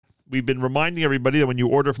we've been reminding everybody that when you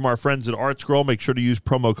order from our friends at ArtScroll, make sure to use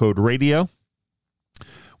promo code RADIO.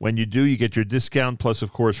 When you do, you get your discount plus,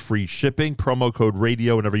 of course, free shipping. Promo code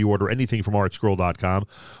RADIO whenever you order anything from ArtScroll.com.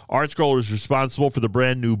 ArtScroll is responsible for the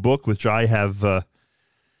brand new book, which I have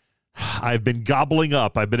I've been gobbling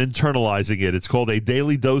up. I've been internalizing it. It's called A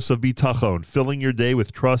Daily Dose of Bitachon, Filling Your Day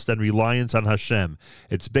with Trust and Reliance on Hashem.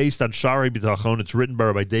 It's based on Shari Bitachon. It's written by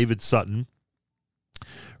Rabbi David Sutton.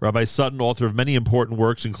 Rabbi Sutton, author of many important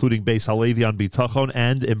works, including Beis Halevi on Bitachon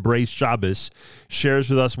and Embrace Shabbos, shares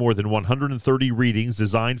with us more than 130 readings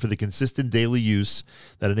designed for the consistent daily use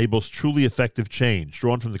that enables truly effective change.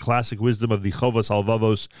 Drawn from the classic wisdom of the Chovas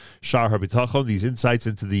Halvavos Shar HaBitachon, these insights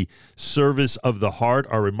into the service of the heart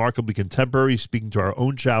are remarkably contemporary, speaking to our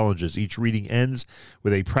own challenges. Each reading ends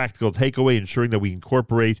with a practical takeaway, ensuring that we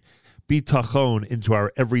incorporate Bitachon into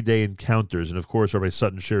our everyday encounters. And of course, Rabbi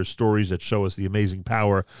Sutton shares stories that show us the amazing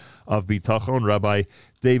power of Bitachon. Rabbi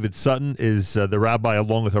David Sutton is the rabbi,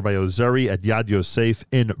 along with Rabbi Ozeri, at Yad Yosef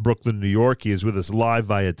in Brooklyn, New York. He is with us live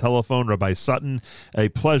via telephone. Rabbi Sutton, a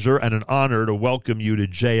pleasure and an honor to welcome you to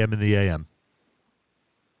JM in the AM.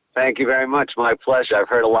 Thank you very much. My pleasure. I've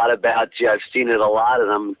heard a lot about you. I've seen it a lot,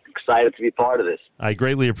 and I'm excited to be part of this. I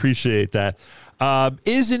greatly appreciate that.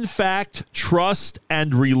 Is, in fact, trust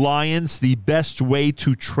and reliance the best way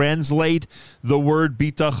to translate the word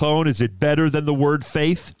bitachon? Is it better than the word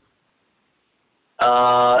faith?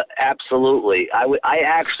 Absolutely. I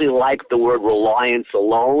actually like the word reliance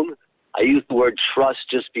alone. I use the word trust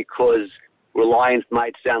just because reliance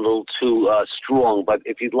might sound a little too strong, but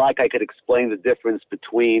if you'd like, I could explain the difference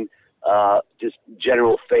between just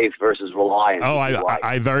general faith versus reliance. Oh,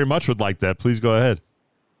 I very much would like that. Please go ahead.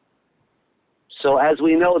 So as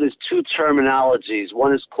we know, there's two terminologies.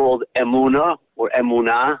 One is called emuna or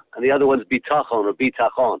emunah, and the other one's bitachon or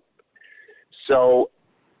bitachon. So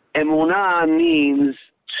emunah means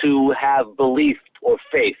to have belief or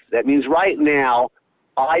faith. That means right now,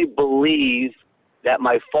 I believe that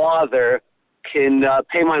my father can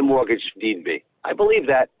pay my mortgage if need be. I believe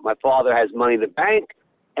that. My father has money in the bank,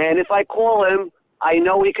 and if I call him, I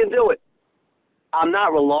know he can do it. I'm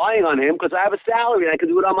not relying on him because I have a salary and I can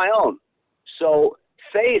do it on my own. So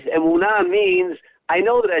faith, emunah, means I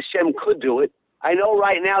know that Hashem could do it. I know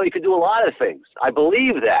right now he could do a lot of things. I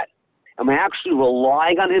believe that. Am I actually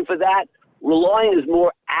relying on him for that? Relying is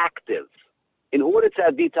more active. In order to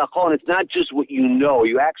have bitachon, it's not just what you know.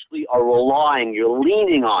 You actually are relying. You're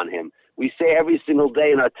leaning on him. We say every single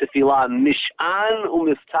day in our tefillah, Mish'an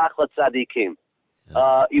u'miftach l'tzadikim.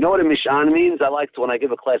 You know what a Mish'an means? When I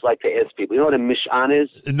give a class, I like to ask people. You know what a Mish'an is?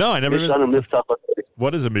 No, I never. Mish'an u'miftach l'tzadikim.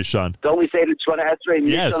 What is a Mish'an? Don't we say it in Shemona Esrei?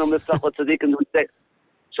 Yes. Mish'an u'miftach l'tzadikim.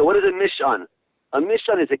 So what is a Mish'an? A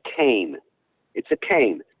Mish'an is a cane. It's a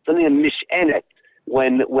cane. Something a mish'enet.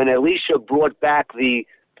 When Elisha brought back the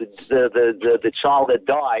child that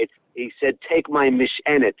died, he said, "Take my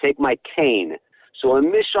mish'enet, take my cane." So a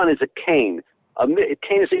mish'an is a cane. A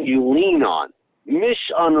cane is something you lean on.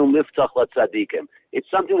 Mish'an u'miftach l'tzadikim. It's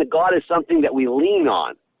something that God is something that we lean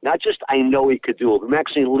on. Not just I know he could do it. I'm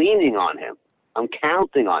actually leaning on him. I'm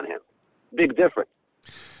counting on him. Big difference.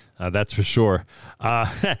 That's for sure.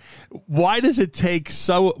 Why does it take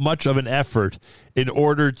so much of an effort in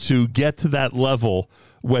order to get to that level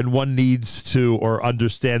when one needs to or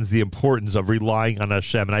understands the importance of relying on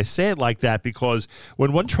Hashem? And I say it like that because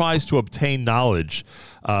when one tries to obtain knowledge,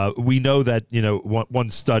 we know that, one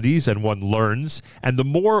studies and one learns. And the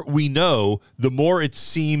more we know, the more it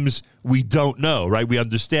seems we don't know, right? We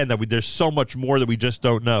understand that there's so much more that we just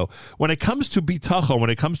don't know. When it comes to bitachon, when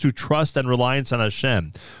it comes to trust and reliance on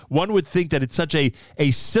Hashem, one would think that it's such a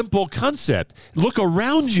simple concept. Look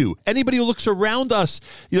around you. Anybody who looks around us,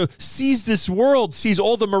 sees this world, sees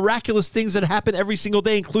all the miraculous things that happen every single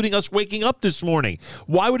day, including us waking up this morning.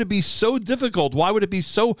 Why would it be so difficult? Why would it be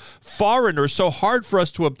so foreign or so hard for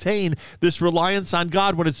us to obtain this reliance on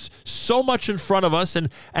God when it's so much in front of us and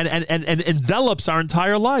envelops our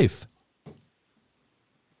entire life?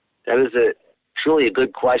 That is truly a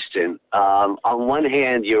good question. On one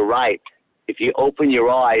hand, you're right. If you open your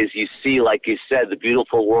eyes, you see, like you said, the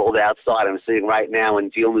beautiful world outside. I'm sitting right now in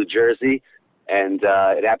Deal, New Jersey, and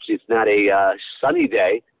it's not a sunny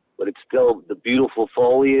day, but it's still the beautiful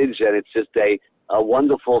foliage, and it's just a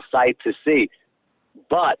wonderful sight to see.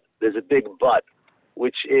 But there's a big but,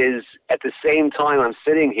 which is at the same time I'm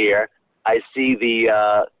sitting here, I see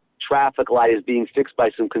the traffic light is being fixed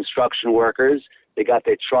by some construction workers. They got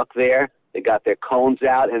their truck there, they got their cones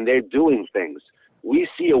out, and they're doing things. We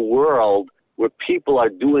see a world where people are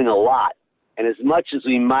doing a lot. And as much as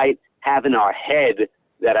we might have in our head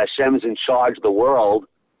that Hashem is in charge of the world,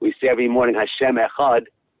 we say every morning Hashem Echad,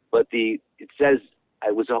 but it says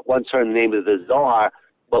I was once heard the name of the Zohar,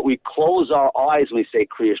 but we close our eyes when we say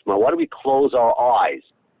Kriya Shema. Why do we close our eyes?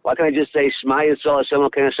 Why can't I just say Shema Yisrael Hashem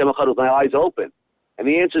Elokeinu Hashem Echad with my eyes open? And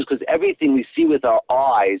the answer is because everything we see with our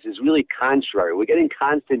eyes is really contrary. We're getting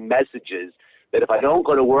constant messages that if I don't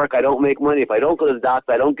go to work, I don't make money. If I don't go to the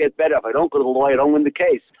doctor, I don't get better. If I don't go to the lawyer, I don't win the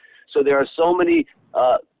case. So there are so many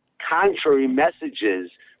contrary messages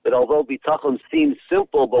that although bitachon seems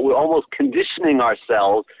simple, but we're almost conditioning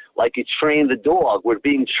ourselves like you train the dog. We're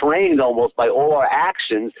being trained almost by all our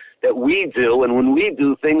actions that we do, and when we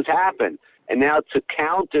do, things happen. And now to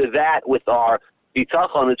counter that with our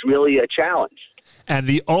bitachon, it's really a challenge. And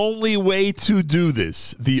the only way to do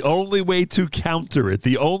this, the only way to counter it,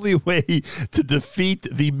 the only way to defeat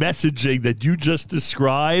the messaging that you just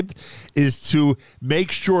described is to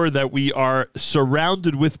make sure that we are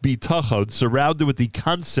surrounded with bitachon, surrounded with the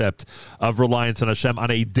concept of reliance on Hashem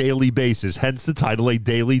on a daily basis. Hence the title, A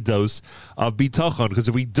Daily Dose of Bitachon. Because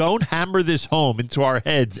if we don't hammer this home into our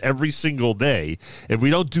heads every single day, if we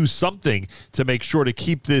don't do something to make sure to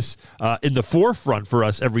keep this in the forefront for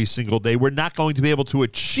us every single day, we're not going to be able to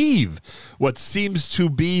achieve what seems to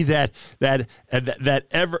be that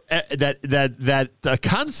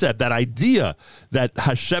concept, that idea that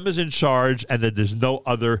Hashem is in charge and that there's no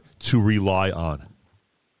other to rely on.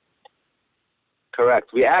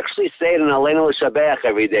 Correct. We actually say it in Aleinu L'Shabeach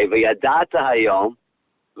every day. V'yadata hayom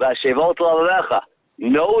v'ashevot l'alecha.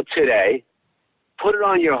 Know today, put it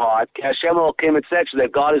on your heart, Hashem Elokeinu etc.,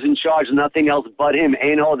 that God is in charge, nothing else but Him.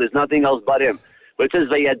 Ain't all, there's nothing else but Him. But it says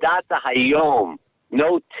v'yadata hayom.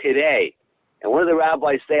 Know today. And what do the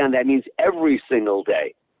rabbis say on that? It means every single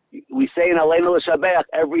day. We say in Aleinu L'Shabeach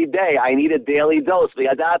every day, I need a daily dose.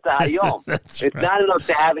 V'yadata hayom. It's right. Not enough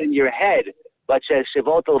to have it in your head, but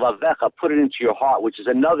shevot l'vavecha, put it into your heart, which is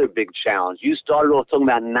another big challenge. You started off talking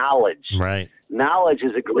about knowledge. Right. Knowledge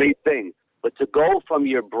is a great thing, but to go from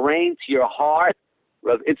your brain to your heart,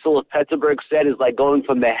 Rav Itzel of Peterburg said, is like going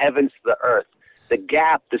from the heavens to the earth. The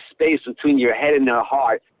gap, the space between your head and your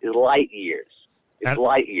heart is light years. It's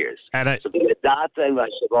light years. And I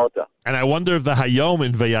wonder if the Hayom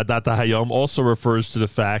in V'yadata Hayom also refers to the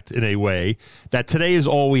fact, in a way, that today is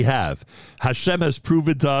all we have. Hashem has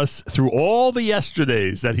proven to us through all the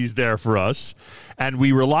yesterdays that He's there for us, and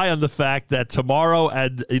we rely on the fact that tomorrow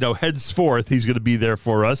and henceforth He's going to be there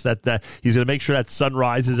for us. That He's going to make sure that sun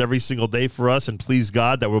rises every single day for us, and please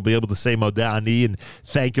God that we'll be able to say Modeh Ani and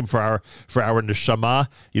thank Him for our neshama.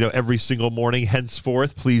 Every single morning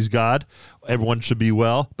henceforth. Please God. Everyone should be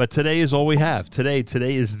well, but today is all we have. Today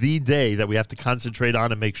is the day that we have to concentrate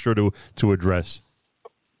on and make sure to address.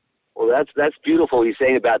 Well, that's beautiful. He's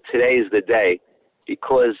saying about today is the day,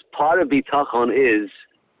 because part of bitachon is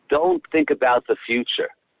don't think about the future.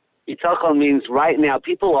 Bitachon means right now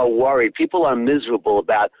people are worried, people are miserable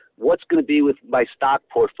about what's going to be with my stock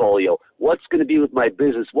portfolio, what's going to be with my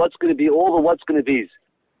business, what's going to be all the what's going to be.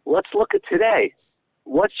 Let's look at today.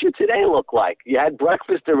 What's your today look like? You had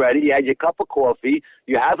breakfast already. You had your cup of coffee.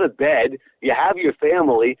 You have a bed. You have your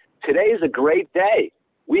family. Today is a great day.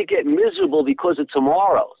 We get miserable because of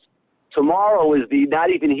tomorrow's. Tomorrow is not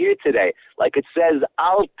even here today. Like it says,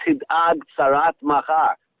 Al tid'ag tzarat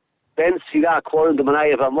machar. Ben Sirah, quoting the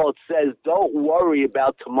Manai of Amot, says, don't worry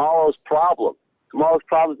about tomorrow's problem. Tomorrow's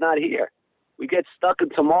problem is not here. We get stuck in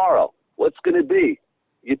tomorrow. What's going to be?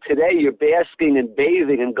 Today you're basking and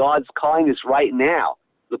bathing in God's kindness right now.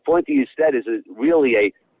 The point that you said is really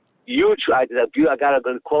a huge. I got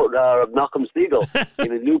to quote Nachum Stiegel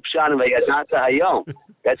in a new pshat of V'yadata Hayom.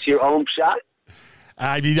 That's your own pshat.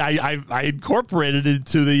 I mean, I incorporated it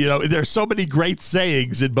into there's so many great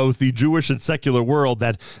sayings in both the Jewish and secular world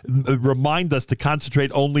that remind us to concentrate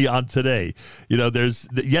only on today.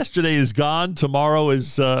 Yesterday is gone. Tomorrow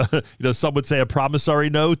is, some would say a promissory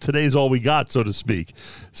note. Today is all we got, so to speak.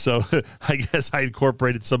 So I guess I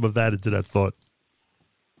incorporated some of that into that thought.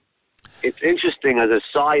 It's interesting as a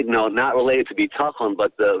side note, not related to bitachon,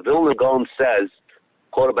 but the Vilna Gaon says,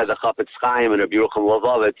 quoted by the Chafetz Chaim and Rabbi Yerucham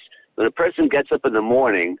Levovitz, when a person gets up in the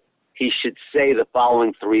morning, he should say the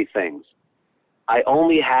following three things. I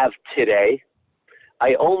only have today.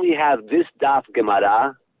 I only have this daf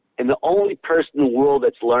Gemara, and the only person in the world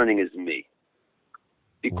that's learning is me.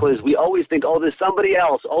 Because we always think, oh, there's somebody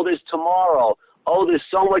else. Oh, there's tomorrow. Oh, there's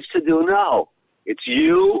so much to do. No. It's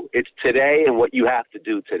you, it's today, and what you have to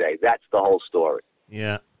do today. That's the whole story.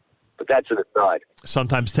 Yeah. But that's an aside.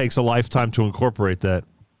 Sometimes takes a lifetime to incorporate that.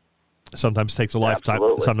 Sometimes takes a lifetime.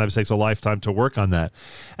 Absolutely. Sometimes takes a lifetime to work on that,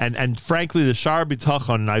 and frankly, the Sha'ar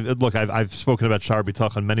B'Tachon. I've spoken about Sha'ar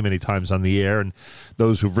B'Tachon many times on the air, and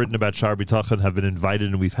those who've written about Sha'ar B'Tachon have been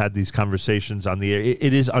invited, and we've had these conversations on the air.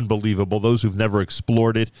 It is unbelievable. Those who've never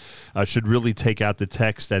explored it should really take out the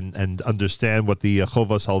text and understand what the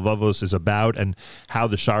Chovas Halvavos is about, and how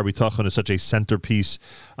the Sha'ar B'Tachon is such a centerpiece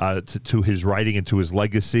to his writing and to his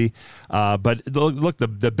legacy. But look,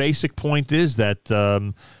 the basic point is that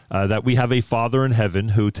that we have a Father in heaven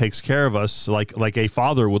who takes care of us like a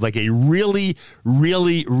father would, like a really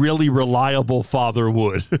reliable father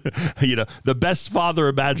would. The best father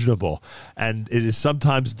imaginable. And it is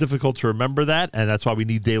sometimes difficult to remember that, and that's why we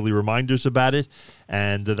need daily reminders about it.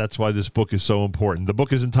 And that's why this book is so important. The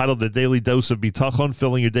book is entitled The Daily Dose of Bitachon,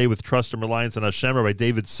 Filling Your Day with Trust and Reliance on Hashem. Rabbi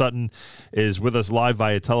David Sutton is with us live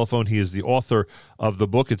via telephone. He is the author of the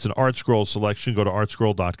book. It's an Art Scroll selection. Go to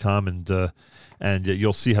artscroll.com and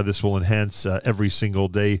you'll see how this will enhance every single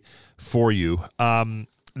day for you.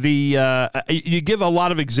 You give a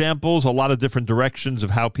lot of examples, a lot of different directions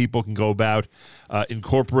of how people can go about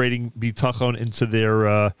incorporating bitachon into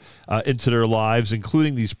their lives,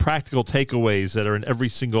 including these practical takeaways that are in every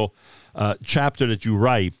single chapter that you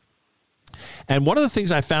write. And one of the things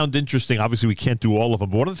I found interesting, obviously we can't do all of them,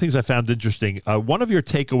 but one of the things I found interesting, one of your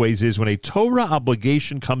takeaways is when a Torah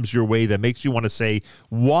obligation comes your way that makes you want to say,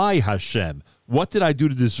 why Hashem? What did I do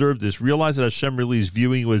to deserve this? Realize that Hashem really is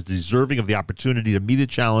viewing you as deserving of the opportunity to meet a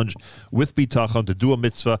challenge with bitachon, to do a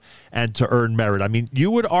mitzvah, and to earn merit. I mean, you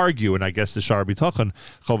would argue, and I guess the Sha'ar B'Tachon,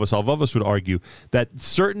 Chovas Halvavos would argue, that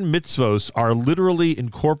certain mitzvos are literally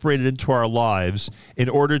incorporated into our lives in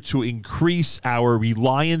order to increase our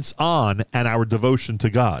reliance on and our devotion to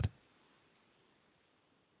God.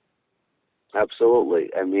 Absolutely.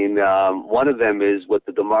 I mean, one of them is what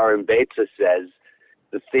the Gemara in Beitza says,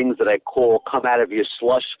 the things that I call come out of your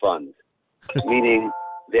slush fund, meaning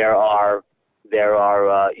there are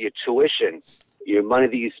your tuition, your money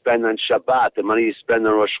that you spend on Shabbat, the money you spend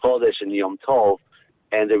on Rosh Chodesh and Yom Tov,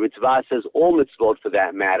 and the Ritzvah says all mitzvot for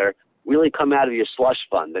that matter really come out of your slush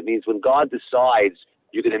fund. That means when God decides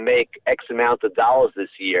you're going to make X amount of dollars this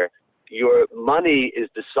year, your money is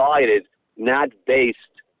decided not based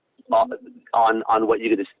on what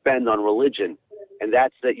you're going to spend on religion, and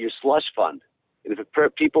that's your slush fund. And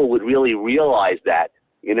if people would really realize that,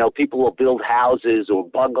 people will build houses or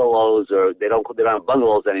bungalows, or they don't have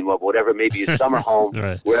bungalows anymore, but whatever, maybe a summer home,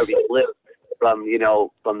 right, wherever you live, from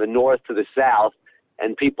the north to the south,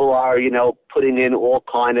 and people are, putting in all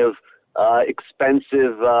kind of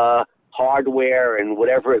expensive hardware and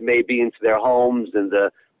whatever it may be into their homes, and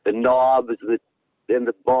the knobs and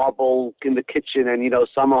the marble in the kitchen, and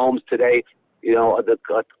summer homes today.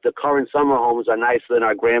 The current summer homes are nicer than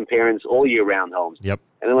our grandparents' all-year-round homes. Yep.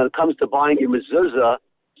 And then when it comes to buying your mezuzah,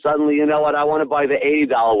 suddenly, you know what, I want to buy the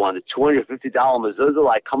 $80 one, the $250 mezuzah.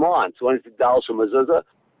 Like, come on, $250 for mezuzah?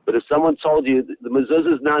 But if someone told you the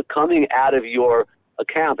mezuzah is not coming out of your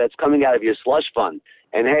account, that's coming out of your slush fund.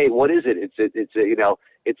 And, hey, what is it?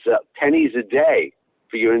 It's pennies a day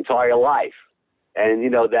for your entire life. And,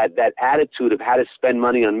 that attitude of how to spend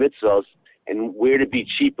money on mitzvahs, and where to be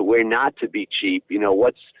cheap and where not to be cheap.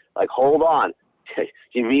 What's like, hold on.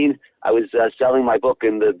 You mean I was selling my book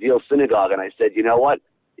in the Deal Synagogue, and I said, you know what?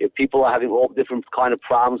 If people are having all different kind of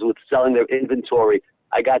problems with selling their inventory,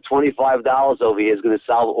 I got $25 over here is going to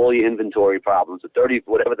solve all your inventory problems. Or $30,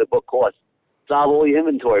 whatever the book costs, solve all your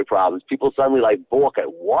inventory problems. People suddenly balk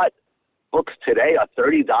at what? Books today are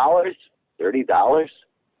 $30? $30?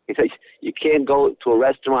 You can't go to a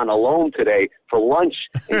restaurant alone today for lunch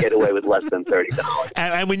and get away with less than $30.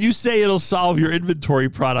 And when you say it'll solve your inventory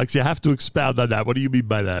products, you have to expound on that. What do you mean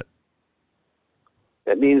by that?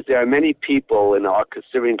 That means there are many people in our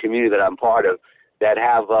Syrian community that I'm part of that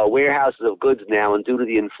have warehouses of goods now, and due to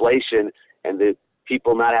the inflation and the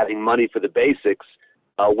people not having money for the basics,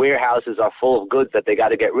 warehouses are full of goods that they got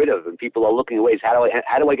to get rid of, and people are looking at ways, how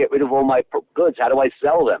do I get rid of all my goods? How do I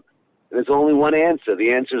sell them? There's only one answer.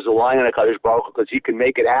 The answer is relying on HaKadosh Baruch Hu, because he can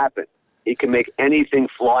make it happen. He can make anything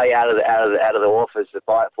fly out of the office,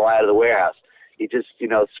 fly out of the warehouse. He just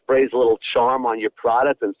sprays a little charm on your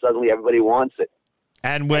product, and suddenly everybody wants it.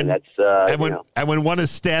 And when one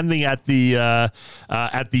is standing at the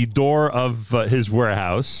door of his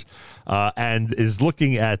warehouse and is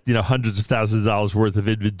looking at hundreds of thousands of dollars worth of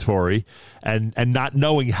inventory and not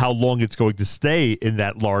knowing how long it's going to stay in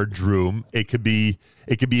that large room, it could be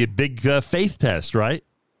a big faith test, right?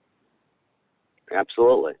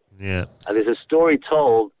 Absolutely. Yeah. There's a story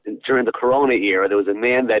told during the Corona era. There was a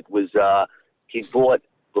man that was he bought,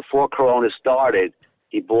 before Corona started,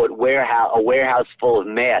 he bought a warehouse full of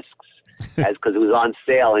masks, because it was on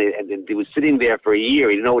sale, and he was sitting there for a year.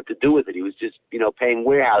 He didn't know what to do with it. He was just, paying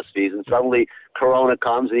warehouse fees, and suddenly Corona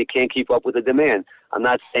comes, and he can't keep up with the demand. I'm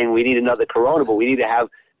not saying we need another Corona, but we need to have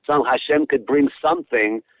Hashem could bring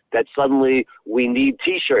something that suddenly we need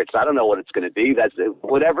T-shirts. I don't know what it's going to be. That's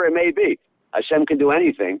whatever it may be. Hashem can do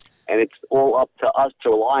anything, and it's all up to us to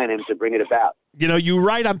rely on him to bring it about. You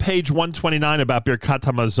write on page 129 about Birkat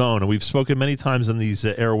HaMazon, and we've spoken many times on these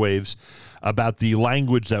airwaves about the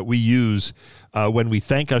language that we use when we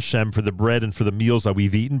thank Hashem for the bread and for the meals that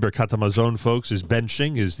we've eaten. Birkat HaMazon, folks, is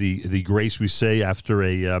benching, is the grace we say after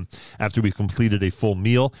we've completed a full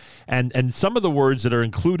meal. And some of the words that are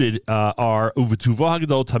included are Uvetuvo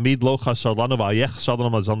Hagdol Tamid Lo Chasar Lanu V'Ayech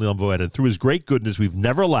Shalom Hamazon Li'Olam V'Oed. And through his great goodness, we've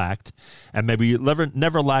never lacked, and maybe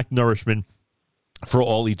never lacked nourishment for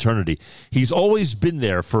all eternity. He's always been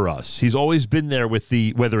there for us. He's always been there with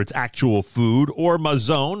whether it's actual food or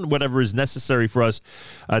mazon, whatever is necessary for us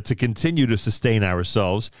to continue to sustain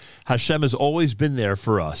ourselves. Hashem has always been there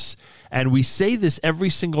for us. And we say this every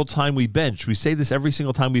single time we bench. We say this every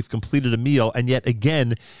single time we've completed a meal, and yet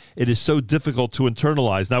again, it is so difficult to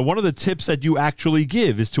internalize. Now, one of the tips that you actually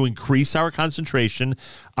give is to increase our concentration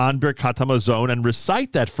on Birkat HaMazon and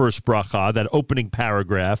recite that first bracha, that opening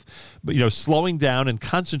paragraph, but slowing down and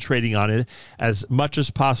concentrating on it as much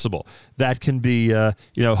as possible. That can be,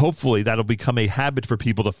 hopefully that'll become a habit for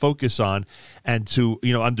people to focus on and to,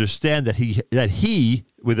 understand that he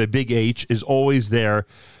with a big H is always there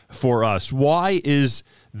for us. Why is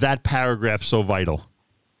that paragraph so vital?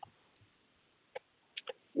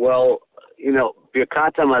 Well,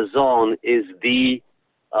 Birkat HaMazon is the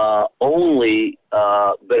only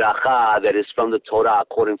beracha that is from the Torah,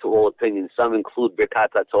 according to all opinions. Some include Birkat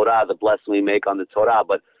HaTorah, the blessing we make on the Torah,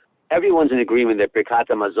 but everyone's in agreement that Birkat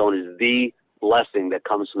HaMazon is the blessing that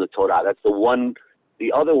comes from the Torah. That's the one.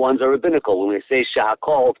 The other ones are rabbinical. When they say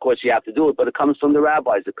Shahakol, of course you have to do it, but it comes from the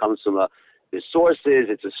rabbis. It comes from the sources.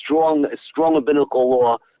 It's a strong rabbinical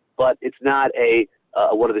law, but it's not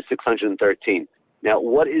one of the 613. Now,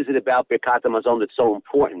 what is it about Birkat HaMazon that's so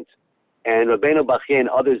important? And Rabbeinu Bachya and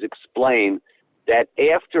others explain that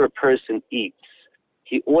after a person eats,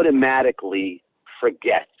 he automatically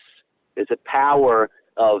forgets. There's a power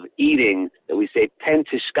of eating that we say, pen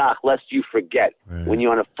tishkach, lest you forget. Right. When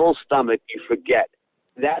you're on a full stomach, you forget.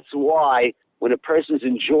 That's why when a person's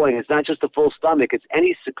enjoying, it's not just a full stomach, it's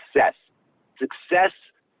any success. Success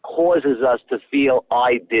causes us to feel,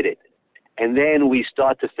 I did it. And then we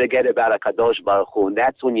start to forget about HaKadosh Baruch Hu, and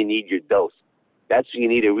that's when you need your dose. That's when you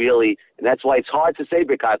need to really, and that's why it's hard to say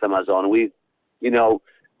Birkat HaMazon. We,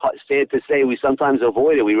 we sometimes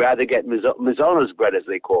avoid it. We rather get Mizonos bread, as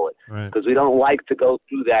they call it, because we don't like to go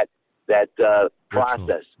through that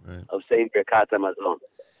process of saying Birkat HaMazon.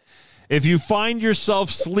 If you find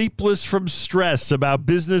yourself sleepless from stress about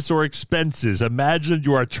business or expenses, imagine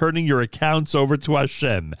you are turning your accounts over to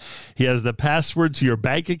Hashem. He has the password to your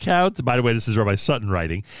bank account. By the way, this is Rabbi Sutton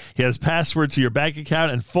writing. He has password to your bank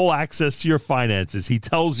account and full access to your finances. He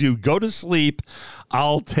tells you, go to sleep.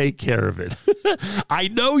 I'll take care of it. I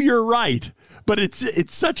know you're right, but it's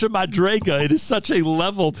such a madrega. It is such a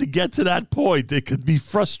level to get to that point. It could be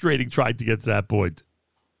frustrating trying to get to that point.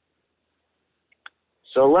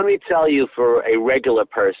 So let me tell you, for a regular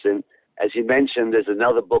person, as you mentioned, there's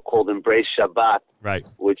another book called Embrace Shabbat,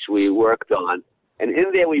 which we worked on. And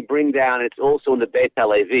in there we bring down, it's also in the Beit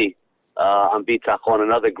HaLevi, on Bitachon,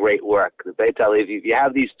 another great work. The Beit HaLevi, if you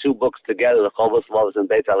have these two books together, the Chovos HaLevavos and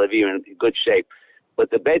Beit HaLevi, are in good shape.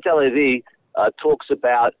 But the Beit HaLevi talks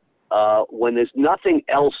about when there's nothing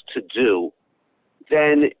else to do,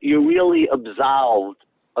 then you're really absolved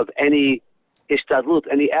of any ishtadlut,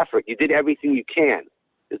 any effort. You did everything you can.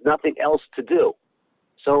 There's nothing else to do.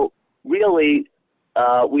 So really,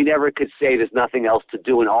 we never could say there's nothing else to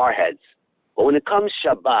do in our heads. But when it comes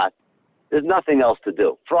Shabbat, there's nothing else to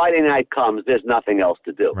do. Friday night comes, there's nothing else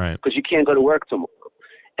to do. Because you can't go to work tomorrow.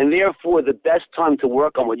 And therefore, the best time to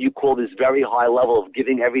work on what you call this very high level of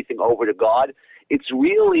giving everything over to God, it's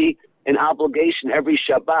really an obligation every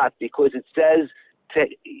Shabbat, because it says,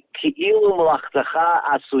 Ki'ilu malachtacha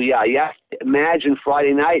asuya. You have to imagine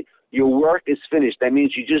Friday night, your work is finished. That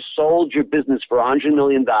means you just sold your business for $100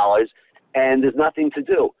 million, and there's nothing to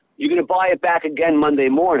do. You're going to buy it back again Monday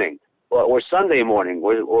morning or Sunday morning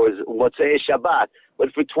or Motzei Shabbat.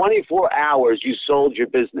 But for 24 hours, you sold your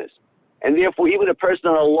business. And therefore, even a person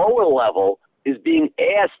on a lower level is being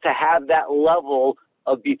asked to have that level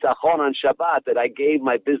of bitachon on Shabbat, that I gave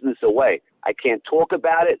my business away. I can't talk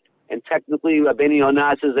about it, and technically, Rabbeinu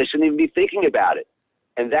Yonah says I shouldn't even be thinking about it.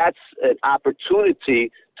 And that's an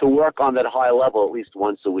opportunity to work on that high level at least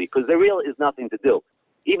once a week, because there really is nothing to do.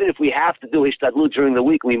 even if we have to do Ishtadlut during the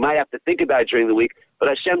week, we might have to think about it during the week, but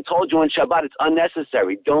Hashem told you on Shabbat it's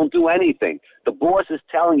unnecessary. Don't do anything. The boss is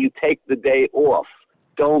telling you take the day off.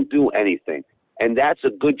 Don't do anything. And that's a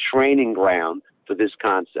good training ground for this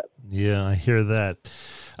concept. Yeah, I hear that.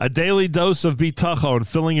 A daily dose of bitachon,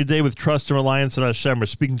 filling your day with trust and reliance on Hashem. We're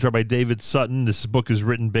speaking to Rabbi David Sutton. This book is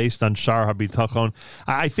written based on Shar HaBitachon.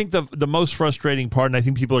 I think the most frustrating part, and I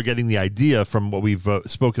think people are getting the idea from what we've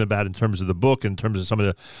spoken about in terms of the book, in terms of some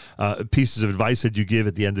of the pieces of advice that you give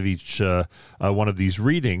at the end of each one of these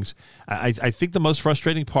readings. I think the most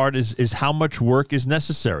frustrating part is how much work is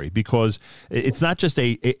necessary, because it's not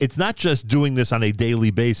just doing this on a daily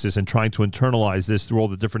basis and trying to internalize this through all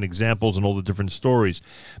the different examples and all the different stories.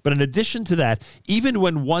 But in addition to that, even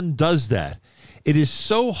when one does that, it is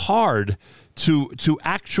so hard to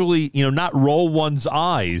actually, not roll one's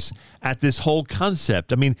eyes at this whole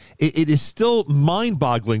concept. I mean, it is still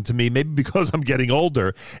mind-boggling to me, maybe because I'm getting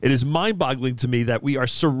older, it is mind-boggling to me that we are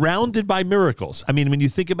surrounded by miracles. I mean, when you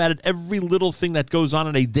think about it, every little thing that goes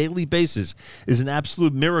on a daily basis is an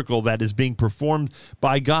absolute miracle that is being performed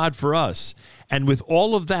by God for us. And with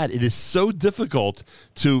all of that, it is so difficult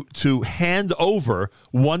to hand over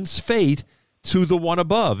one's fate to the one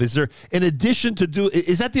above. Is there, in addition to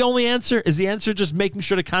is that the only answer? Is the answer just making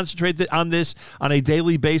sure to concentrate on this on a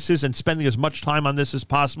daily basis and spending as much time on this as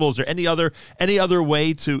possible? Is there any other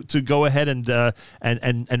way to go ahead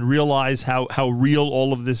and realize how real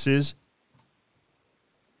all of this is?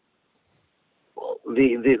 Well,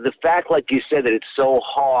 the fact, like you said, that it's so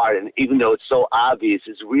hard, and even though it's so obvious,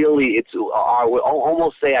 I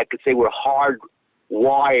could say we're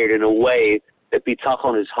hardwired in a way that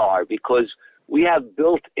bitachon is hard, because we have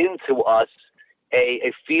built into us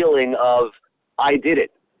a feeling of, I did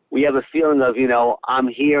it. We have a feeling of, I'm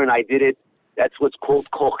here and I did it. That's what's called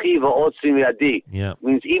kochi va'otzim yadi. Yeah. It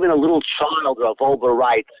means even a little child, Rav Wolbe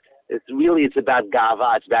writes, it's about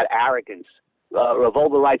gava, it's about arrogance. Rav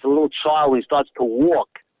Wolbe writes, a little child, when he starts to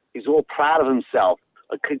walk, he's all proud of himself.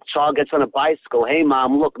 A child gets on a bicycle, hey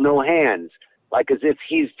mom, look, no hands. Like as if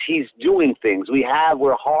he's doing things. We're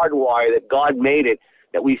hardwired, that God made it,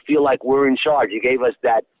 that we feel like we're in charge. He gave us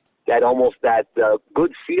that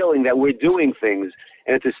good feeling that we're doing things,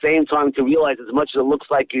 and at the same time to realize as much as it looks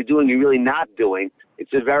like you're doing, you're really not doing.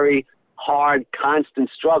 It's a very hard, constant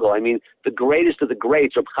struggle. I mean, the greatest of the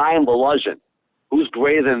greats, Reb Chaim Volozhin. Who's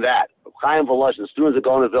greater than that? Reb Chaim Volozhin. As soon as I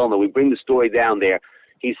go to Vilna, we bring the story down there.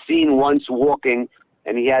 He's seen once walking,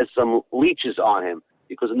 and he has some leeches on him,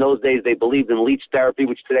 because in those days they believed in leech therapy,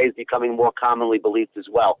 which today is becoming more commonly believed as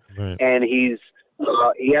well. Right. And he's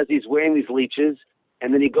wearing these leeches,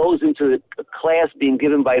 and then he goes into a class being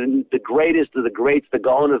given by the greatest of the greats, the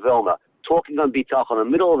Gaon of Vilna, talking on bitachon. In the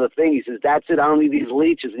middle of the thing, he says, "That's it, I don't need these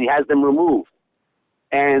leeches," and he has them removed.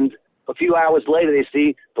 And a few hours later, they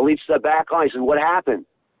see the leeches are back on. He says, "What happened?"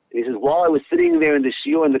 And he says, "While I was sitting there in the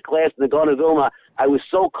shiur in the class in the Gaon of Vilna, I was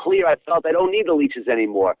so clear, I felt I don't need the leeches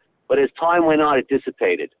anymore." But as time went on, it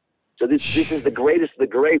dissipated. So this is the greatest of the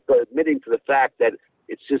greats, admitting to the fact that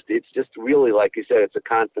it's just really, like you said, it's a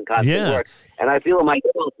constant work. And I feel in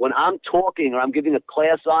myself, when I'm talking or I'm giving a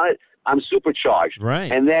class on it, I'm supercharged.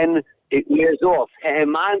 Right. And then it wears off.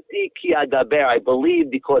 He'emanti ki adaber. I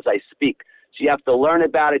believe because I speak. So you have to learn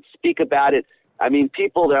about it, speak about it. I mean, there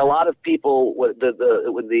are a lot of people with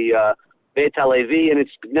the Beit HaLevi, and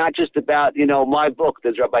it's not just about, my book.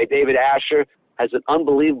 There's Rabbi David Asher, has an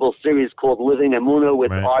unbelievable series called Living Emunah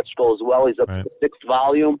with Art Scroll as well. He's up to the 6th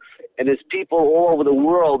volume. And there's people all over the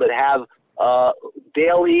world that have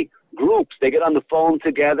daily groups. They get on the phone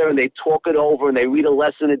together and they talk it over and they read a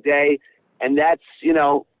lesson a day. And that's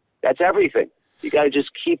everything. You got to just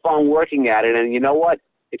keep on working at it. And you know what?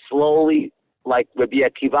 It slowly, like Rabbi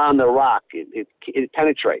Akiva on the rock, it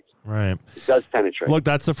penetrates. Right. It does penetrate. Look,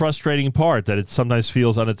 that's the frustrating part, that it sometimes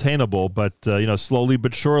feels unattainable, but slowly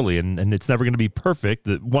but surely, and it's never going to be perfect.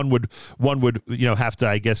 That one would have to,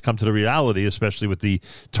 I guess, come to the reality, especially with the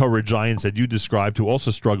Torah giants that you described, who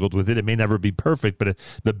also struggled with it. It may never be perfect, but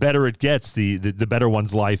the better it gets, the better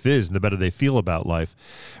one's life is, and the better they feel about life.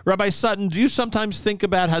 Rabbi Sutton, do you sometimes think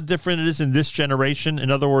about how different it is in this generation?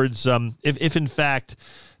 In other words, if in fact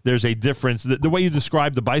there's a difference. The way you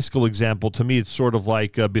describe the bicycle example, to me, it's sort of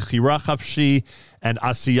like Bechira Chafshi and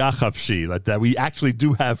Asiyah Chafshi, like that we actually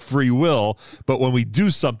do have free will, but when we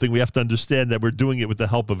do something, we have to understand that we're doing it with the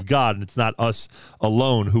help of God, and it's not us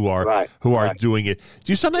alone who are doing it.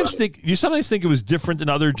 Do you sometimes think it was different in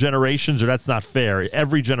other generations, or that's not fair?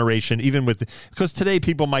 Every generation, even because today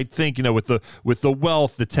people might think, with the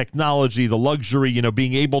wealth, the technology, the luxury,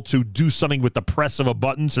 being able to do something with the press of a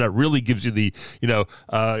button, so that really gives you the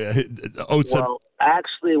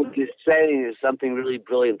actually, what he's saying is something really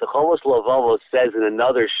brilliant. The Chovos Levavos says in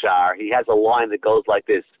another shar, he has a line that goes like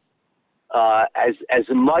this: as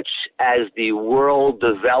much as the world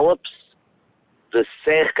develops, the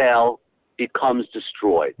seichel becomes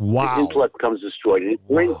destroyed. Wow. The intellect becomes destroyed.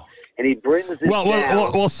 And he brings it down.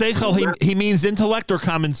 Well, seichel, he means intellect or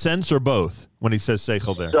common sense or both when he says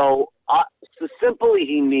seichel there. So simply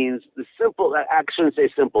he means the simple. I shouldn't say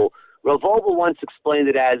simple. Rav Wolbe once explained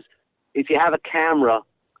it as, if you have a camera,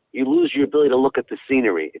 you lose your ability to look at the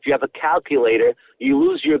scenery. If you have a calculator, you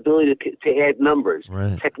lose your ability to add numbers.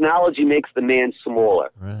 Right. Technology makes the man smaller.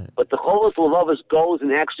 Right. But the Chovos Levavos goes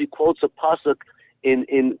and actually quotes a pasuk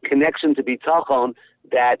in connection to bitachon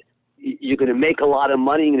that you're going to make a lot of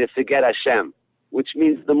money and you're going to forget Hashem, which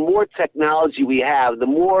means the more technology we have, the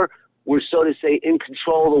more we're, so to say, in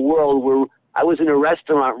control of the world. I was in a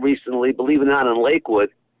restaurant recently, believe it or not, in Lakewood,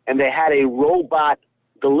 and they had a robot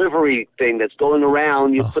delivery thing that's going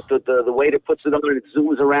around. You put the waiter puts it on and it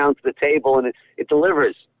zooms around to the table and it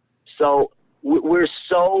delivers. So we're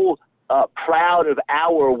so proud of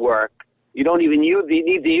our work. You don't even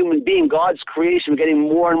need the human being. God's creation, getting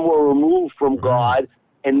more and more removed from God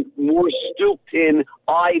and more stooped in,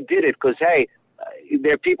 I did it. Because, hey,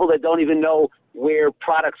 there are people that don't even know where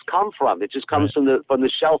products come from. It just comes from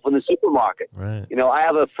the shelf in the supermarket. Right. You know, I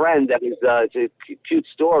have a friend that is it's a cute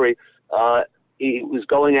story. He was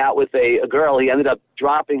going out with a girl. He ended up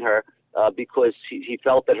dropping her because he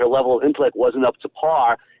felt that her level of intellect wasn't up to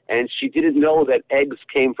par, and she didn't know that eggs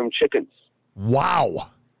came from chickens.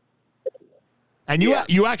 Wow. And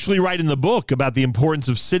you actually write in the book about the importance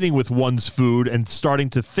of sitting with one's food and starting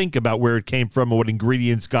to think about where it came from and what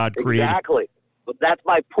ingredients God created. Exactly. But that's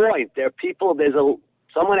my point. There are people,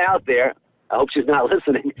 someone out there, I hope she's not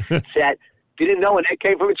listening, that didn't know an egg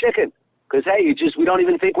came from a chicken. Because, hey, we don't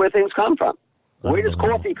even think where things come from. Where does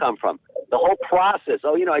coffee come from? The whole process.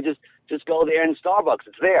 Oh, I just go there in Starbucks.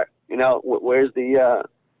 It's there. Where's the...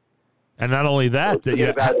 And not only that...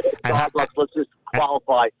 about Starbucks, let's just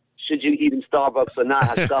qualify. Should you eat in Starbucks or not?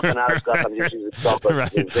 Have stuff and out of stuff. I'm just using Starbucks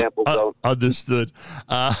as an example. So. Understood.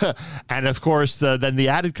 And, of course, then the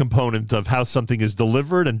added component of how something is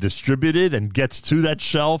delivered and distributed and gets to that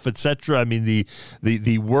shelf, etc. I mean,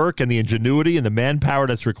 the work and the ingenuity and the manpower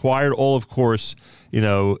that's required, all, of course,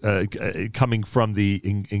 coming from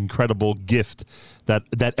the incredible gift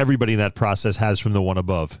that everybody in that process has from the one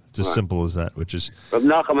above. It's as simple as that, which is... But,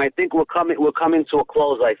 Nachum, I think we're coming to a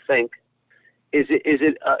close, I think. Is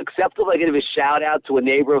it acceptable I give a shout out to a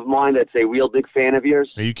neighbor of mine that's a real big fan of yours?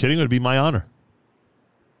 Are you kidding? It would be my honor.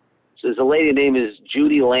 So there's a lady named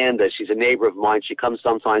Judy Landa. She's a neighbor of mine. She comes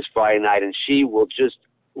sometimes Friday night, and she will just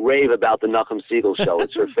rave about the Nachum Siegel show.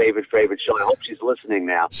 It's her favorite show. I hope she's listening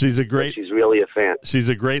now. She's really a fan. She's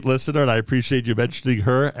a great listener, and I appreciate you mentioning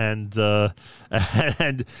her. And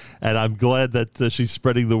and I'm glad that she's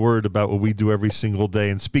spreading the word about what we do every single day.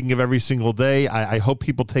 And speaking of every single day, I hope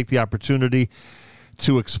people take the opportunity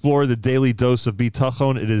to explore the daily dose of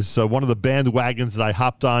bitachon. It is one of the bandwagons that I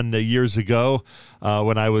hopped on years ago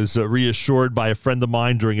when I was reassured by a friend of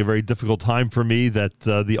mine during a very difficult time for me that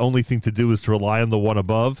the only thing to do is to rely on the one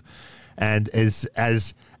above. And as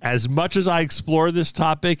much as I explore this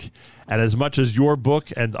topic, and as much as your book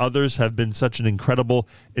and others have been such an incredible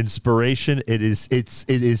inspiration, it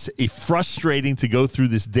is frustrating to go through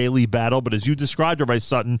this daily battle. But as you described, Rabbi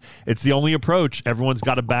Sutton, it's the only approach. Everyone's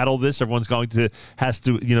got to battle this. Everyone's has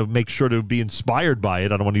to make sure to be inspired by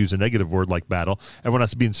it. I don't want to use a negative word like battle. Everyone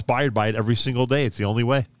has to be inspired by it every single day. It's the only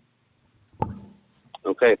way.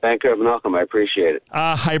 Okay, thank you, Nachum. I appreciate it.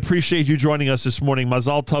 I appreciate you joining us this morning.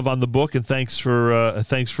 Mazal tov on the book, and thanks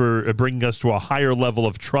for bringing us to a higher level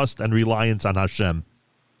of trust and reliance on Hashem.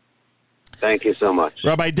 Thank you so much.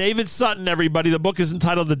 Rabbi David Sutton, everybody. The book is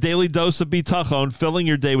entitled The Daily Dose of Bitachon, Filling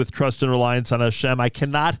Your Day with Trust and Reliance on Hashem. I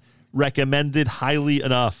cannot recommend it highly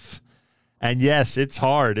enough. And yes, it's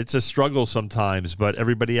hard. It's a struggle sometimes, but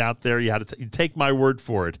everybody out there, you take my word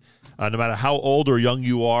for it. No matter how old or young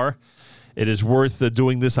you are, it is worth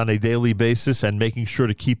doing this on a daily basis and making sure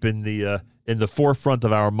to keep in the forefront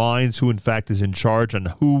of our minds who, in fact, is in charge and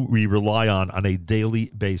who we rely on a daily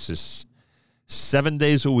basis. 7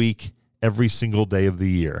 days a week, every single day of the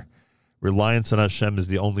year. Reliance on Hashem is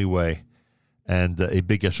the only way. And a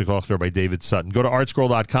big Yeshua Koch by David Sutton. Go to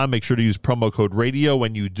artscroll.com. Make sure to use promo code radio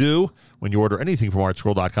when you order anything from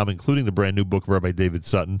artscroll.com, including the brand new book of Rabbi David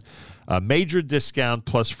Sutton. A major discount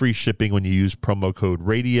plus free shipping when you use promo code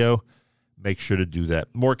radio. Make sure to do that.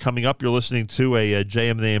 More coming up. You're listening to a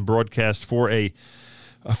JM in the AM broadcast for a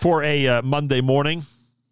Monday morning.